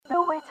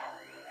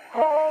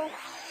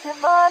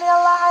Yo,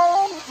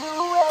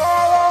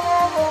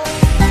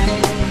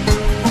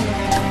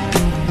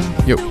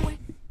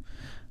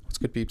 what's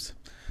good, peeps?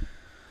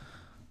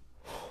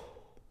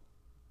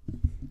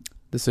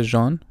 This is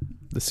Jean,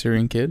 the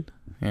Syrian kid,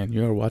 and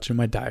you are watching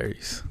my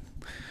diaries.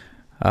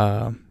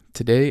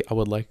 Today, I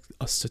would like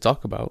us to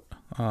talk about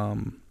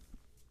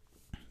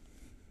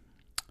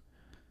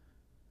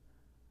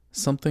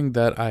something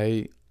that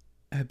I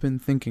have been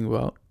thinking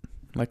about,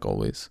 like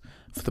always,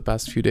 for the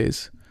past few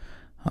days.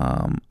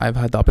 I've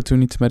had the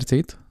opportunity to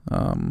meditate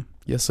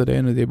yesterday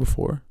and the day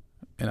before,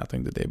 and I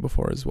think the day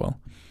before as well.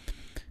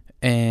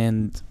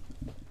 And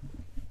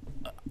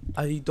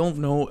I don't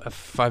know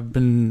if I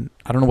don't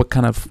know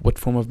what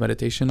form of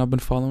meditation I've been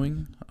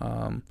following.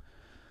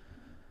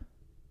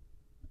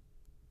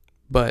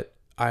 But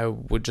I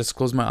would just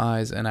close my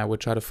eyes and I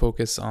would try to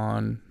focus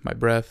on my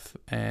breath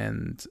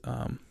and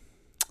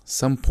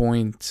some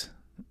point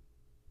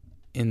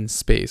in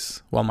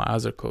space while my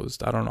eyes are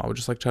closed. I don't know. I would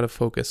just try to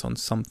focus on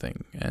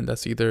something. And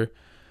that's either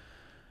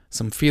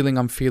some feeling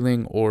I'm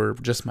feeling or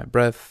just my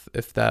breath,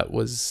 if that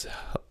was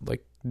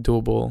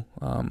doable.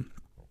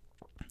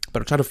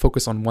 But I try to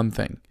focus on one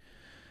thing.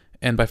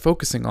 And by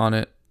focusing on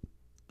it,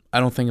 I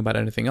don't think about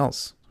anything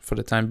else for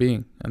the time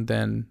being. And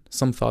then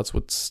some thoughts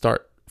would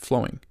start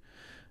flowing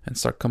and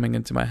start coming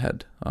into my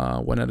head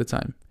one at a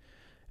time.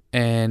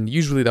 And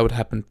usually that would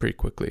happen pretty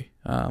quickly.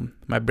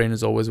 My brain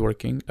is always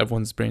working.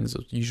 Everyone's brain is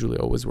usually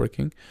always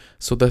working.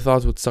 So the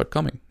thoughts would start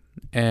coming.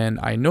 And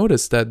I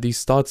noticed that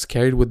these thoughts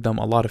carried with them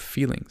a lot of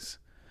feelings.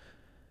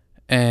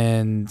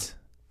 And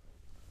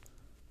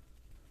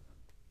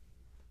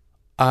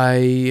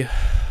the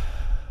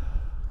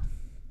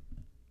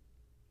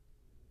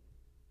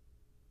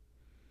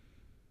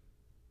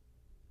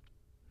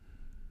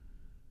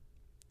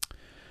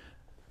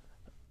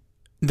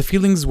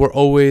feelings were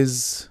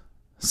always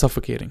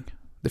suffocating.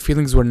 The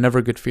feelings were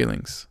never good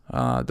feelings.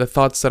 The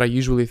thoughts that I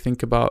usually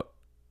think about,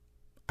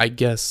 I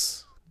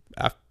guess,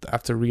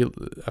 after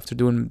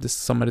doing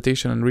some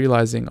meditation and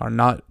realizing, are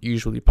not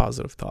usually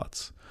positive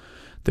thoughts.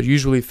 They're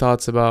usually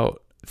thoughts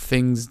about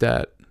things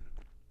that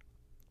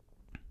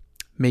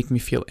make me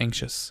feel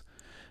anxious.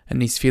 And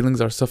these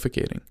feelings are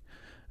suffocating.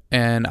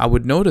 And I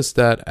would notice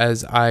that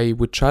as I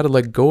would try to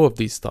let go of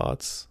these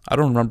thoughts, I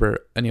don't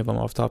remember any of them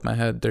off the top of my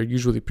head. They're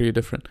usually pretty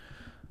different.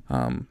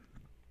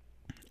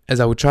 As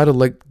I would try to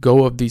let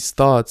go of these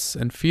thoughts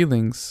and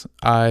feelings,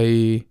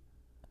 my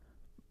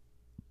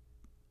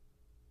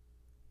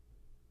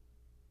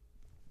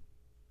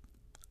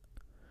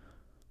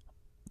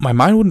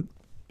mind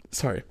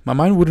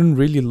wouldn't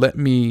really let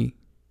me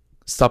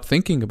stop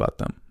thinking about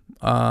them.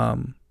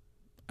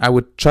 I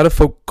would try to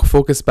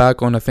focus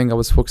back on a thing I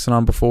was focusing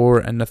on before,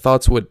 and the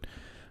thoughts would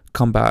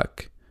come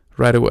back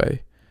right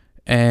away.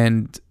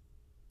 And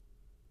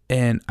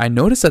I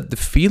noticed that the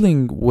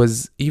feeling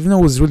was, even though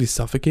it was really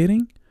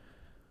suffocating,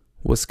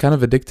 was kind of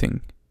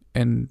addicting.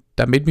 And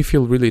that made me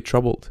feel really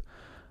troubled.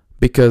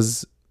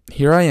 Because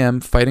here I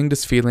am fighting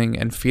this feeling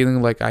and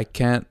feeling like I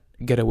can't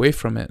get away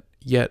from it.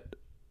 Yet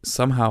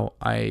somehow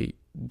I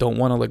don't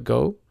want to let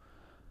go.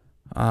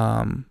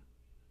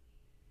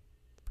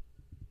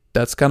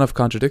 That's kind of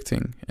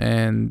contradicting.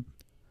 And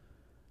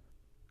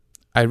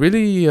I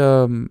really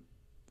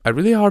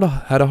had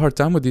a hard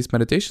time with these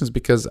meditations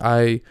because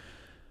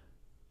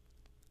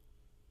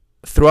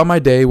throughout my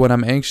day, when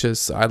I'm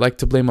anxious, I like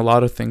to blame a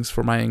lot of things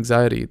for my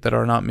anxiety that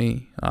are not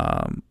me.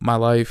 My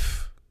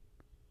life,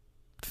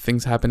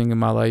 things happening in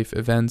my life,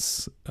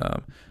 events,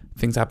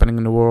 things happening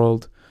in the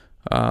world,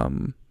 how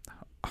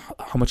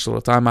much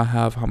little time I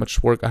have, how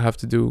much work I have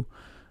to do,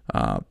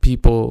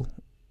 people.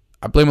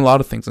 I blame a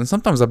lot of things, and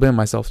sometimes I blame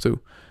myself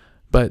too.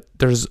 But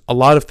there's a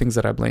lot of things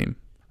that I blame,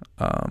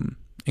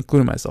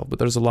 including myself. But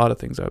there's a lot of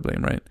things I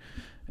blame, right?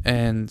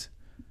 And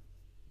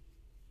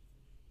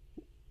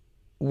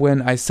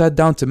when I sat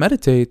down to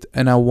meditate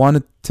and I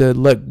wanted to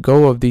let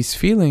go of these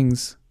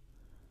feelings,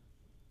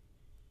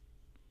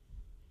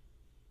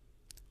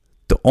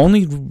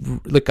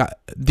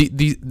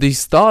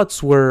 these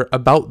thoughts were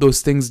about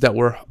those things that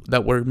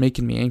were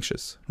making me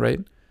anxious, right?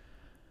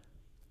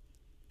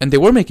 And they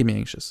were making me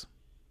anxious.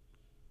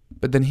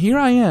 But then here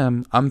I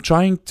am, I'm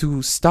trying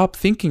to stop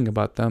thinking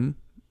about them,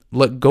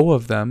 let go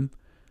of them,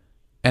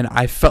 and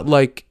I felt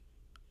like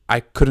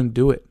I couldn't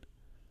do it.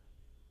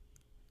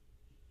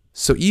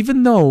 So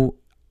even though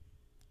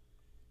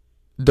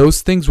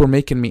those things were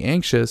making me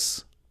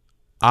anxious,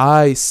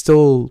 I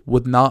still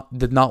did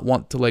not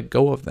want to let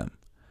go of them.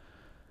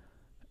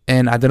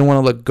 And I didn't want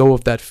to let go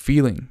of that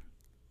feeling,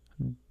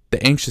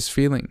 the anxious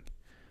feeling.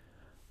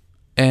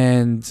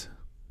 And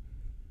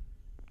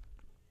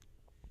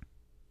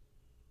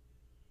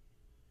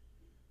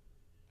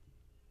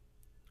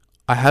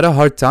I had a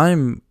hard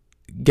time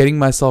getting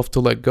myself to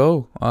let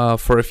go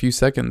for a few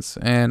seconds.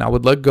 And I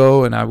would let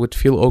go and I would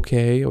feel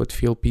okay. I would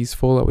feel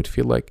peaceful. I would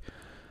feel like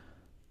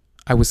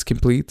I was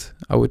complete.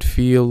 I would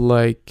feel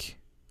like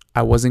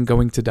I wasn't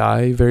going to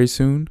die very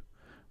soon,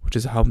 which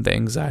is how the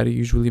anxiety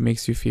usually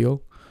makes you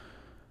feel.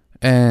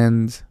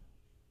 And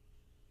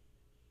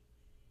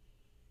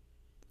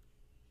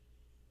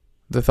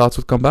the thoughts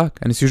would come back,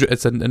 and it's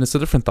a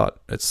different thought.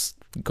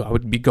 I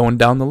would be going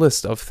down the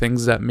list of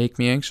things that make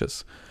me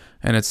anxious,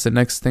 and it's the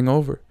next thing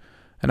over.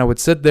 And I would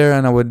sit there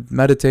and I would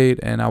meditate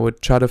and I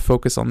would try to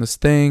focus on this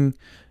thing,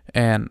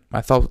 and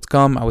my thought would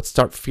come. I would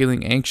start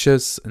feeling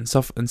anxious and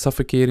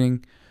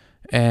suffocating,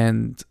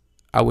 and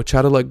I would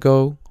try to let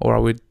go, or I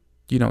would,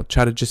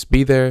 try to just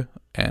be there,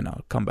 and I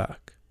would come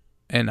back,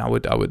 and I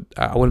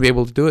wouldn't be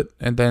able to do it,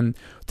 and then it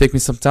would take me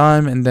some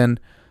time, and then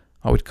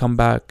I would come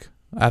back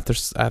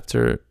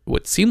after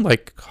what seemed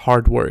like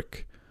hard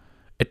work.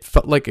 It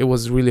felt like it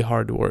was really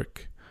hard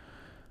work,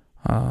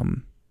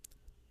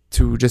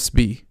 to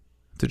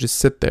just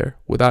sit there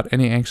without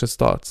any anxious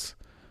thoughts.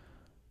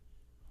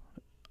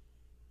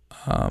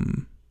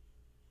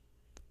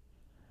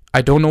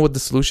 I don't know what the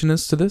solution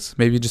is to this.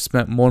 Maybe just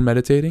more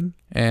meditating,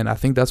 and I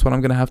think that's what I'm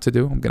gonna have to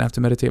do. I'm gonna have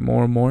to meditate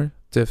more and more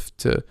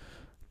to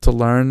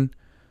learn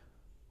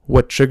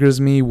what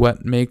triggers me,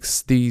 what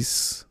makes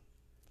these.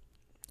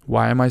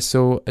 Why am I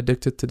so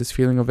addicted to this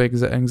feeling of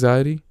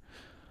anxiety,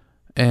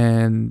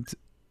 and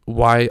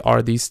why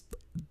are the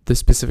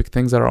specific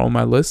things that are on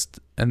my list?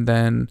 And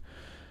then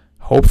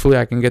hopefully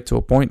I can get to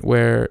a point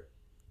where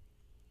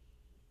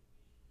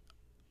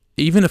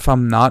even if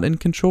I'm not in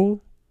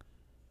control,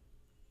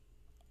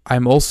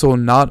 I'm also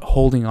not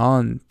holding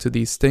on to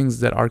these things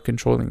that are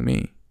controlling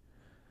me.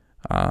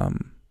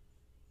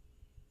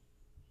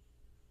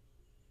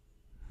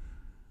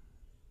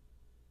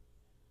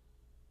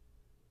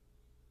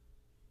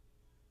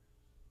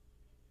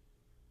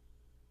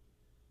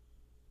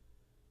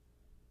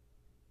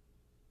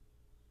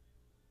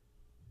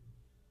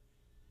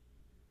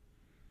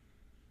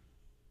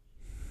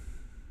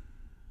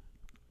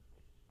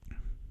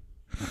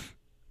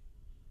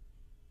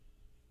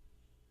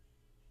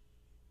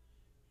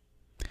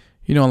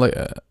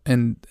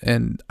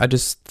 And I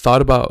just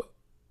thought about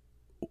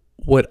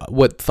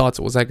what thoughts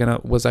was I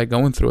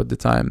going through at the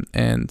time,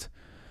 and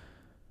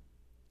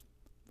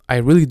I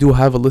really do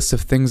have a list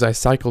of things I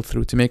cycle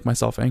through to make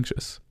myself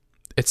anxious.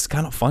 It's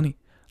kind of funny.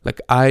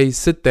 Like, I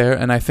sit there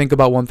and I think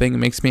about one thing, it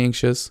makes me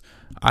anxious.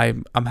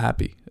 I'm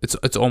happy.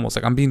 It's almost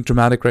like I'm being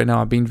dramatic right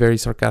now. I'm being very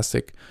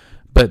sarcastic,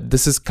 but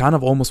this is kind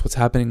of almost what's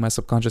happening in my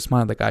subconscious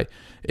mind. Like,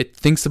 it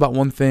thinks about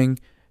one thing.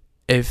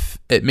 If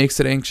it makes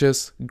it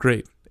anxious,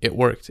 great. It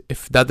worked.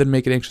 If that didn't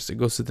make it anxious, it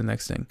goes to the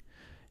next thing.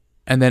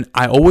 And then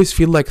I always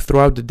feel like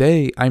throughout the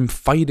day, I'm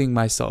fighting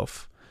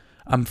myself.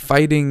 I'm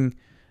trying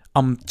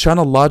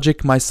to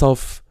logic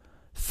myself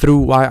through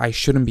why I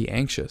shouldn't be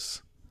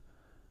anxious.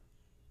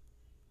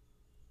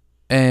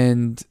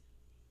 And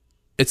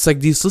it's like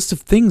these list of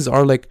things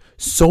are like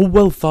so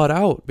well thought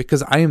out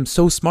because I am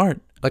so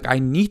smart. Like, I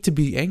need to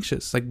be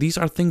anxious. Like, these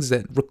are things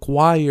that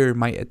require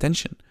my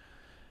attention.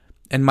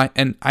 And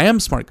I am a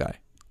smart guy.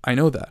 I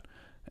know that.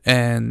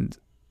 And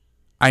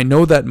I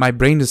know that my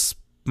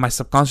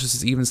subconscious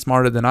is even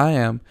smarter than I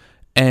am,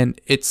 and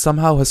it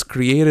somehow has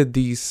created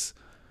these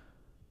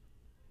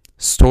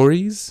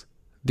stories,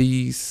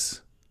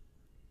 these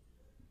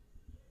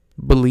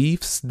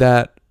beliefs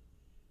that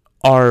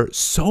are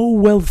so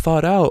well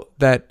thought out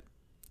that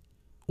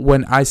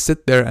when I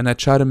sit there and I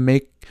try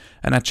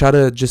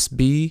to just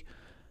be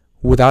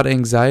without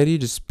anxiety,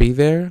 just be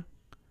there,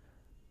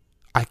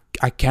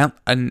 I can't,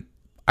 and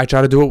I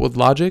try to do it with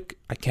logic,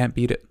 I can't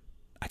beat it.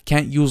 I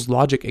can't use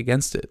logic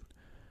against it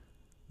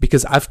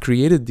because I've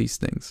created these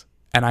things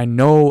and I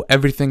know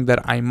everything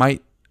that I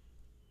might,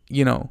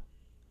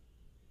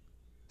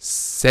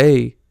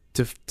 say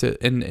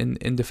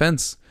in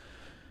defense.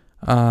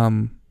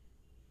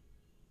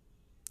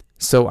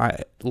 So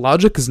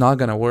logic is not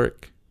gonna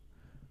work.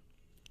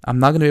 I'm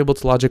not gonna be able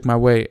to logic my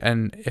way,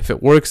 and if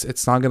it works,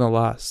 it's not gonna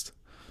last.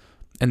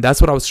 And that's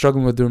what I was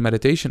struggling with during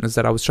meditation, is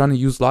that I was trying to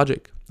use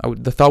logic.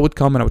 The thought would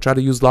come and I would try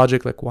to use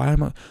logic, like, why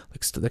am I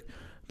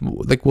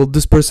like, well,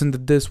 this person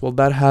did this, well,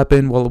 that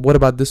happened, well, what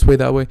about this way,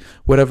 that way,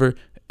 whatever,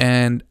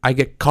 and I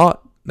get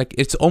caught. Like,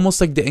 it's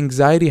almost like the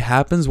anxiety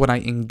happens when I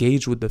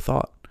engage with the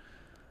thought,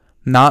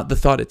 not the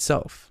thought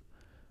itself.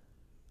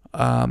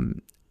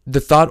 The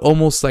thought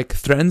almost like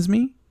threatens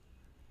me,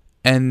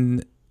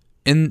 and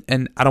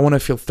I don't want to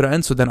feel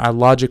threatened, so then I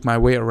logic my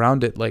way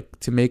around it, like,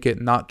 to make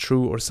it not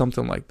true or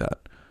something like that.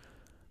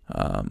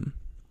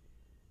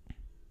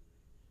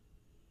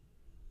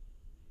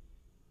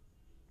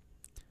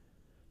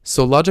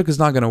 So logic is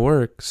not going to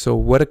work. So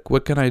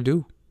what can I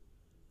do?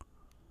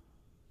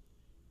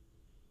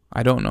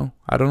 I don't know.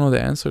 I don't know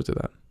the answer to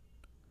that.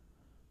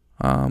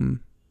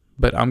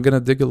 But I'm going to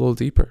dig a little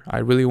deeper. I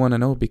really want to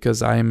know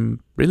because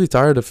I'm really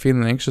tired of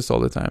feeling anxious all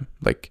the time.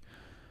 Like,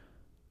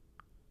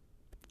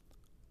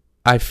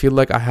 I feel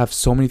like I have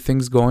so many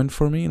things going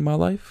for me in my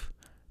life,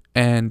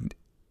 and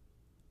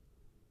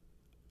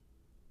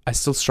I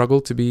still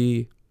struggle to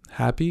be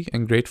happy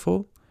and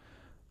grateful.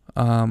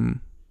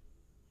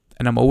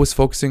 And I'm always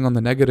focusing on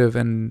the negative,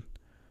 and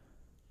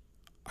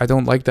I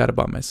don't like that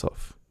about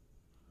myself.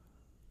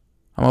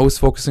 I'm always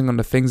focusing on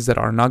the things that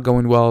are not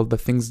going well, the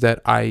things that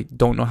I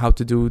don't know how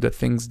to do, the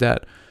things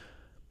that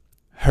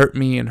hurt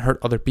me and hurt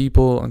other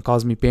people and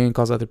cause me pain,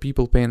 cause other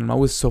people pain. I'm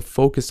always so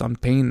focused on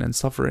pain and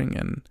suffering,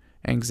 and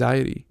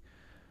anxiety.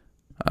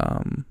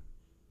 And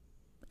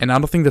I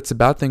don't think that's a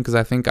bad thing, because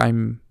I think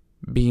I'm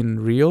being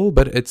real,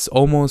 but it's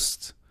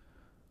almost,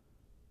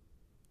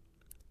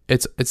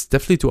 it's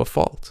definitely to a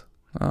fault.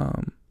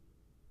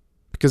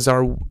 Because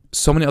there are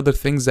so many other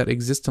things that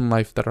exist in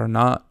life that are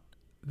not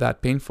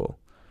that painful.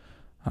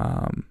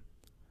 Like,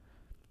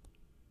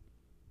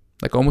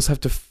 I almost have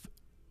to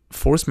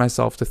force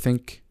myself to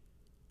think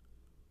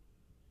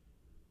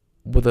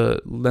with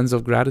a lens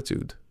of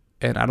gratitude,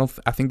 and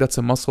I think that's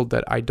a muscle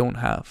that I don't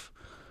have.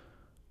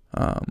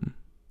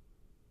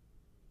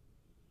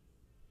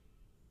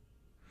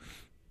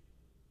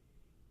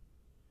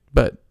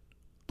 But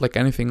like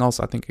anything else,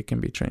 I think it can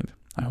be trained.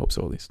 I hope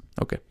so, at least.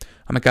 Okay,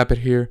 I'm gonna cap it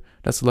here.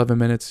 That's 11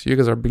 minutes. You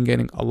guys have been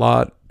getting a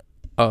lot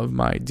of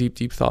my deep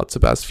thoughts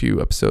the past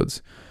few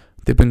episodes.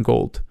 They've been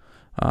gold.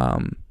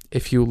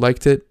 If you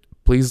liked it,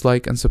 please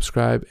like and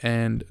subscribe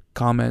and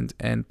comment,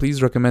 and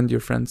please recommend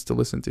your friends to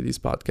listen to these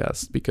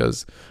podcasts,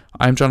 because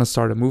I'm trying to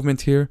start a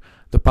movement here,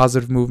 the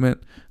positive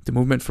movement, the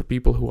movement for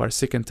people who are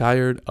sick and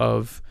tired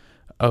of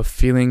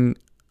feeling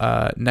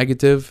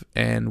negative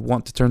and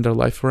want to turn their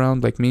life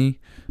around, like me.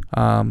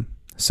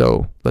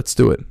 So let's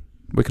do it.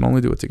 We can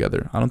only do it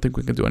together. I don't think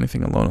we can do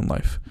anything alone in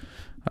life.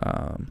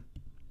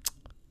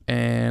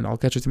 And I'll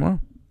catch you tomorrow.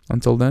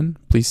 Until then,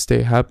 please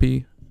stay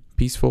happy,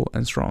 peaceful,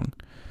 and strong.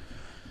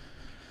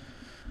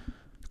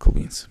 Cool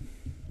beans.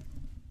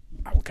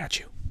 I will catch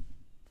you.